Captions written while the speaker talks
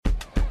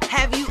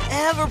Have you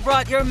ever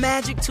brought your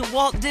magic to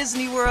Walt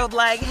Disney World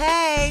like,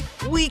 hey,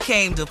 we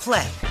came to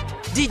play?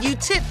 Did you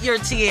tip your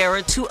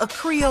tiara to a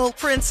Creole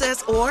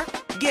princess or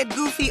get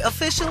goofy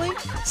officially?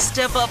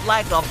 Step up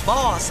like a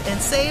boss and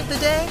save the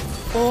day?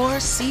 Or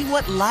see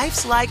what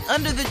life's like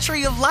under the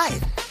tree of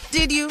life?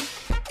 Did you?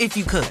 If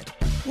you could.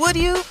 Would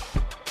you?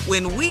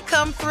 When we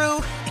come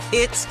through,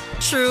 it's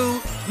true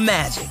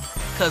magic.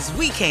 'Cause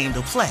we came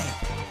to play.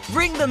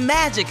 Bring the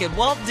magic at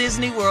Walt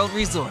Disney World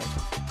Resort.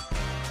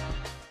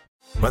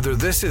 Whether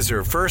this is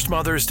her first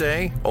Mother's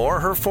Day or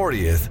her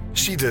 40th,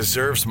 she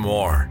deserves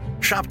more.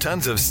 Shop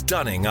tons of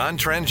stunning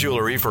on-trend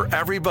jewelry for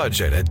every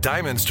budget at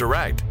Diamonds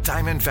Direct.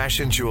 Diamond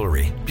fashion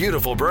jewelry,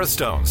 beautiful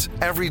birthstones,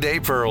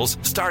 everyday pearls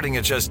starting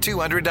at just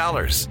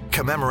 $200.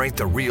 Commemorate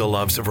the real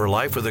loves of her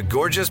life with a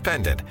gorgeous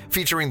pendant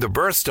featuring the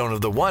birthstone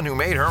of the one who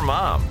made her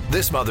mom.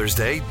 This Mother's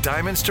Day,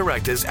 Diamonds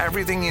Direct is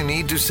everything you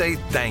need to say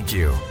thank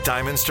you.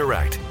 Diamonds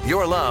Direct,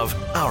 your love,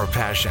 our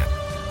passion.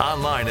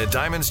 Online at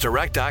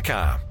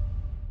diamondsdirect.com.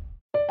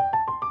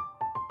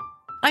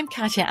 I'm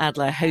Katya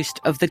Adler, host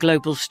of The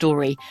Global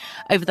Story.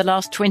 Over the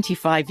last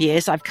 25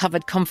 years, I've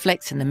covered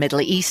conflicts in the Middle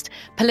East,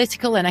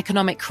 political and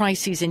economic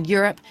crises in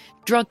Europe,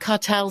 drug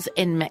cartels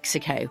in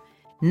Mexico.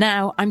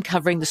 Now I'm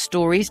covering the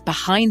stories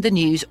behind the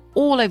news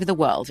all over the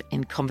world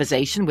in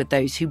conversation with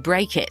those who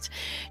break it.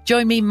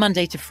 Join me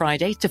Monday to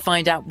Friday to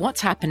find out what's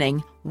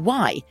happening,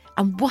 why,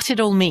 and what it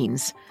all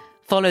means.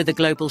 Follow The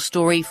Global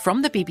Story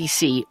from the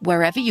BBC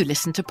wherever you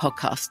listen to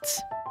podcasts.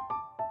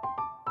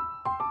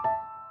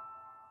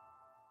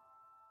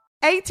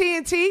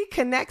 AT&T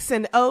connects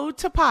an ode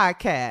to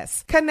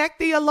podcasts. Connect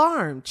the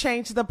alarm.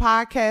 Change the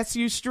podcast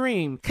you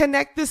stream.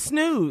 Connect the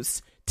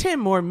snooze. 10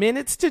 more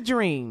minutes to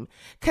dream.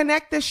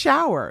 Connect the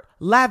shower.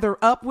 Lather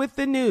up with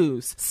the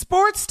news.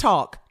 Sports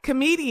talk,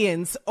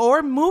 comedians,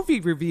 or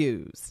movie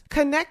reviews.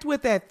 Connect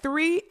with that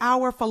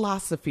 3-hour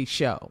philosophy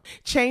show.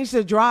 Change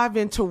the drive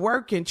into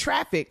work in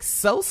traffic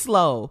so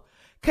slow.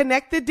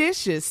 Connect the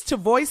dishes to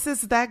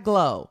voices that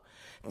glow.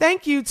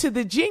 Thank you to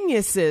the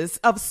geniuses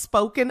of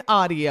spoken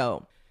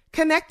audio.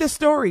 Connect the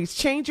stories,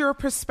 change your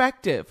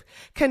perspective.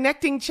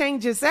 Connecting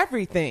changes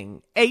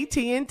everything.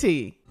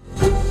 AT&T.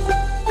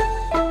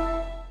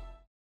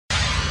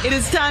 It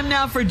is time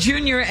now for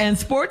Junior and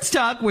Sports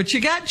Talk. What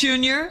you got,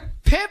 Junior?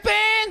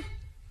 Pippin!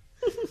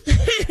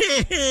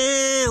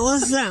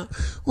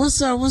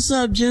 What's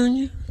up,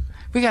 Junior?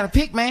 We got a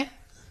pick, man.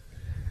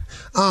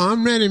 Oh,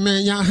 I'm ready,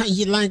 man. Y'all,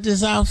 you like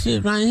this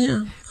outfit right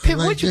here? Pippin,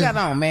 like what you got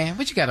on, man?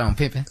 What you got on,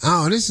 Pippin?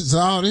 Oh, this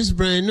is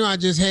brand new. I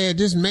just had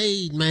this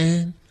made,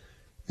 man.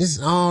 This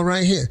is all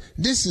right here.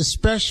 This is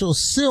special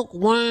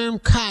silkworm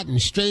cotton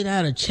straight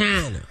out of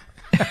China.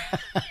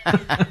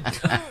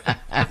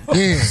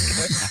 Yeah.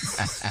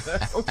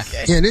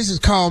 Okay. Yeah, this is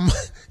called,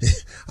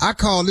 I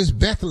call this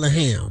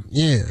Bethlehem.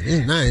 Yeah,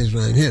 it's nice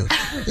right here.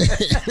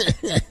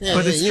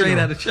 But it's straight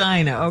out of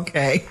China.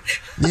 Okay.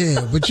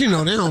 Yeah, but they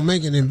don't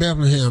make it in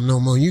Bethlehem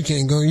no more. You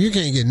can't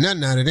get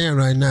nothing out of there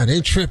right now.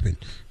 They tripping.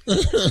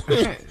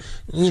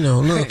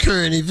 Little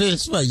current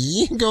events for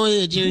you. You can go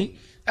ahead, Junior.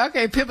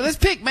 Okay, Pippa, let's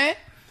pick, man.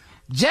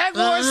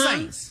 Jaguars,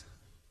 Saints.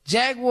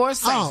 Jaguars,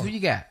 Saints. Who you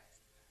got?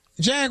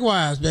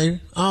 Jaguars, baby.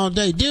 All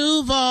day.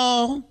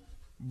 Duval.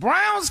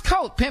 Browns,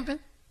 Colts, pimpin'.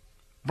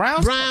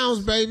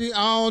 Browns, baby.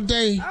 All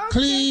day. Okay.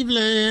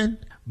 Cleveland.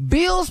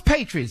 Bills,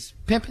 Patriots,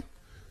 pimpin'.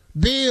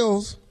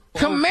 Bills.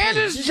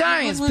 Commanders,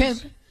 Giants,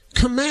 pimpin'.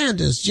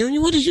 Commanders, Junior.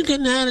 What is you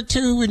getting an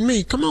attitude with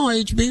me? Come on,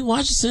 HB.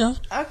 Watch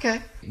yourself.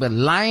 Okay. But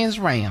Lions,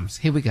 Rams.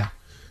 Here we go.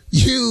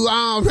 You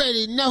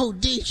already know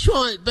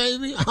Detroit,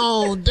 baby.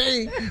 All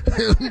day.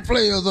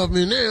 Players up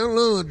in there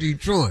love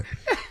Detroit.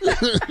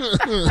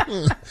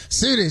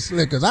 City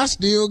Slickers. I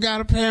still got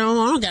a pair on.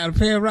 I got a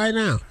pair right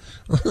now.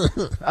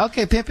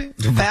 Okay, Pippin.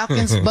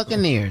 Falcons,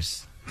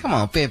 Buccaneers. Come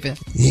on, Pippin.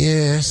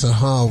 Yeah, it's a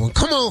hard one.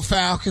 Come on,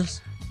 Falcons.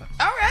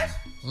 All right.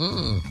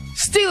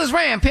 Steelers,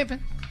 Ram,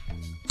 Pippin.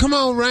 Come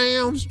on,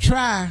 Rams.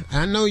 Try.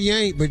 I know you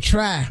ain't, but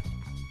try.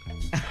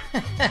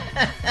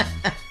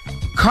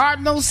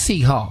 Cardinals,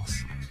 Seahawks.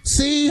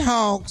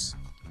 Seahawks.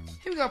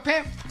 Here we go,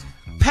 Pep.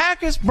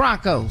 Packers,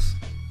 Broncos.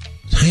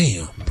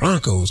 Damn,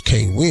 Broncos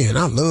can't win.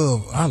 I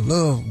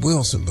love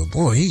Wilson, but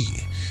boy,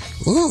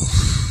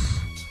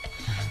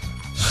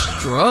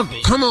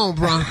 struggling. Come on,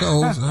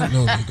 Broncos. I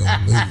know they're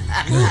gonna lose.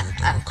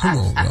 Yeah, come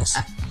on,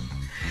 Wilson.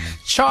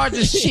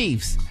 Chargers,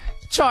 Chiefs.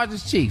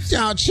 Chiefs.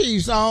 Y'all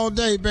Chiefs all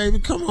day, baby.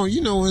 Come on,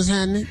 you know what's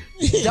happening.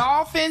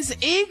 Dolphins,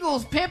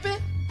 Eagles,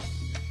 Pippin.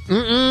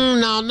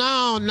 No.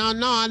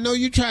 I know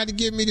you tried to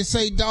get me to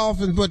say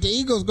Dolphins, but the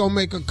Eagles gonna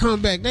make a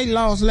comeback. They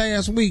lost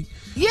last week.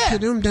 Yeah. To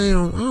them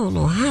down. I don't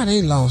know how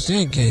they lost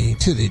that game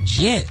to the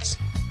Jets.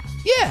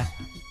 Yeah.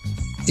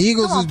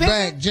 Eagles is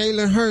back.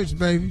 Jalen Hurts,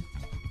 baby.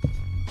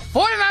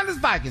 49ers,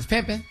 Vikings,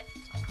 Pimpin'.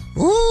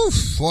 Ooh,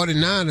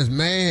 49ers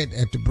mad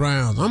at the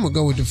Browns. I'm gonna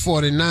go with the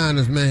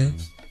 49ers, man.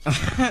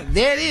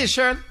 There it is,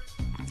 Shirley.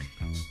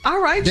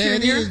 All right, Junior.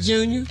 There it is,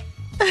 Junior.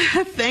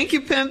 Thank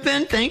you,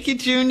 Pimpin'. Thank you,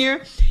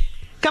 Junior.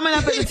 Coming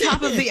up at the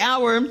top of the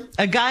hour,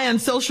 a guy on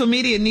social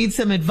media needs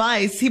some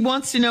advice. He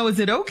wants to know, is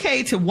it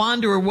okay to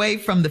wander away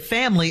from the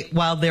family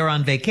while they're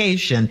on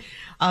vacation?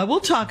 We'll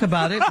talk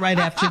about it right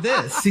after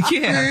this.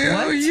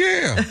 Hell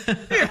yeah.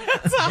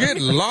 Get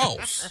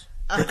lost.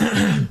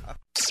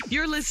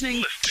 You're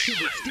listening to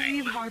the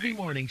Steve Harvey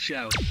Morning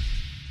Show.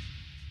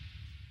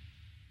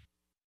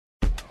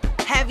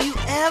 Have you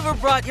ever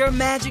brought your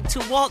magic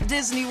to Walt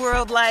Disney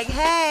World like,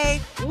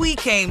 hey, we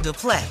came to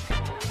play?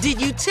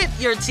 Did you tip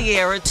your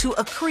tiara to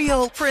a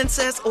Creole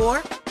princess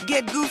or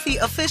get goofy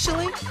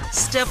officially?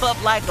 Step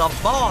up like a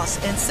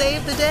boss and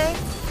save the day?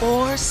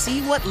 Or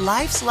see what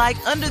life's like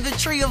under the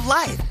tree of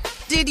life?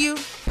 Did you?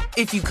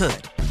 If you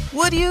could.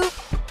 Would you?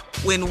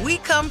 When we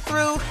come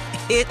through,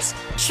 it's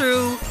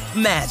true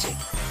magic.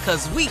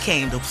 'Cause we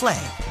came to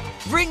play.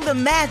 Bring the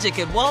magic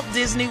at Walt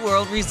Disney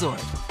World Resort.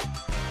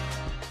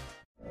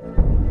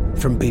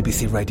 From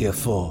BBC Radio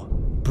 4,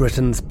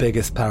 Britain's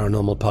biggest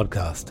paranormal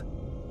podcast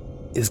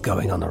is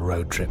going on a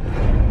road trip.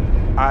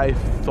 I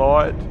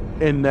thought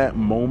in that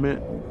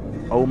moment,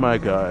 oh my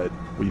God,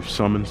 we've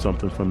summoned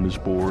something from this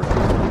board.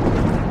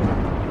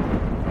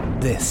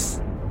 This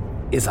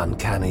is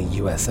Uncanny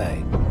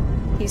USA.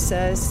 He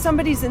says,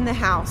 somebody's in the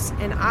house,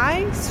 and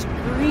I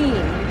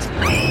screamed.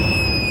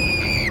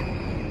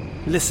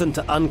 Listen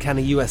to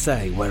Uncanny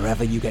USA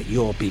wherever you get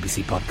your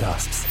BBC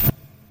podcasts,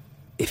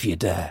 if you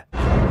dare.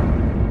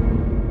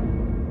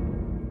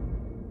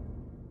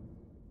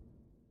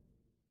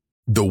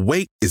 The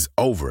wait is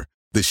over.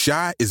 The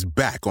Chi is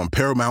back on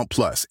Paramount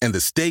Plus, and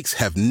the stakes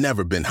have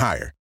never been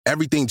higher.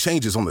 Everything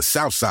changes on the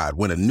South Side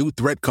when a new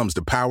threat comes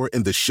to power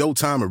in the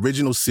Showtime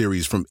original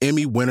series from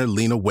Emmy winner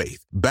Lena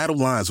Waithe. Battle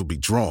lines will be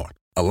drawn,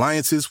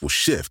 alliances will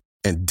shift,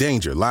 and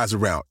danger lies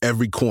around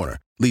every corner,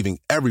 leaving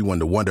everyone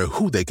to wonder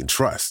who they can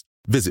trust.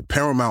 Visit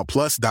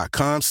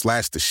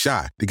ParamountPlus.com/The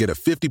Chi to get a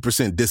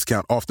 50%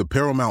 discount off the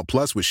Paramount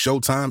Plus with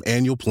Showtime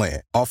annual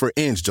plan. Offer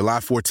ends July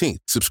 14th.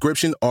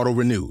 Subscription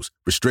auto-renews.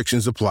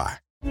 Restrictions apply.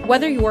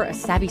 Whether you're a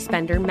savvy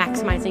spender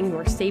maximizing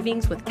your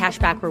savings with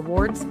cashback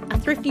rewards, a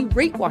thrifty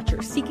rate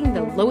watcher seeking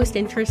the lowest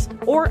interest,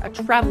 or a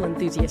travel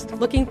enthusiast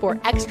looking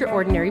for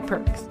extraordinary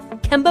perks,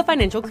 Kemba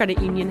Financial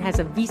Credit Union has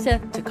a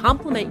visa to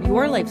complement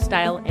your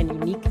lifestyle and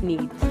unique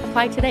needs.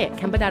 Apply today at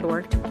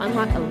Kemba.org to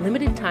unlock a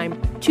limited-time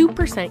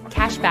 2%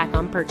 cash back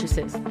on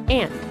purchases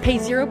and pay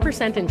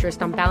 0%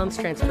 interest on balance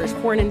transfers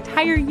for an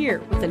entire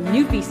year with a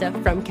new visa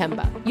from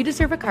Kemba. You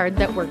deserve a card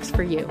that works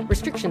for you.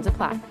 Restrictions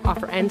apply.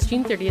 Offer ends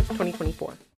June 30th, 2024.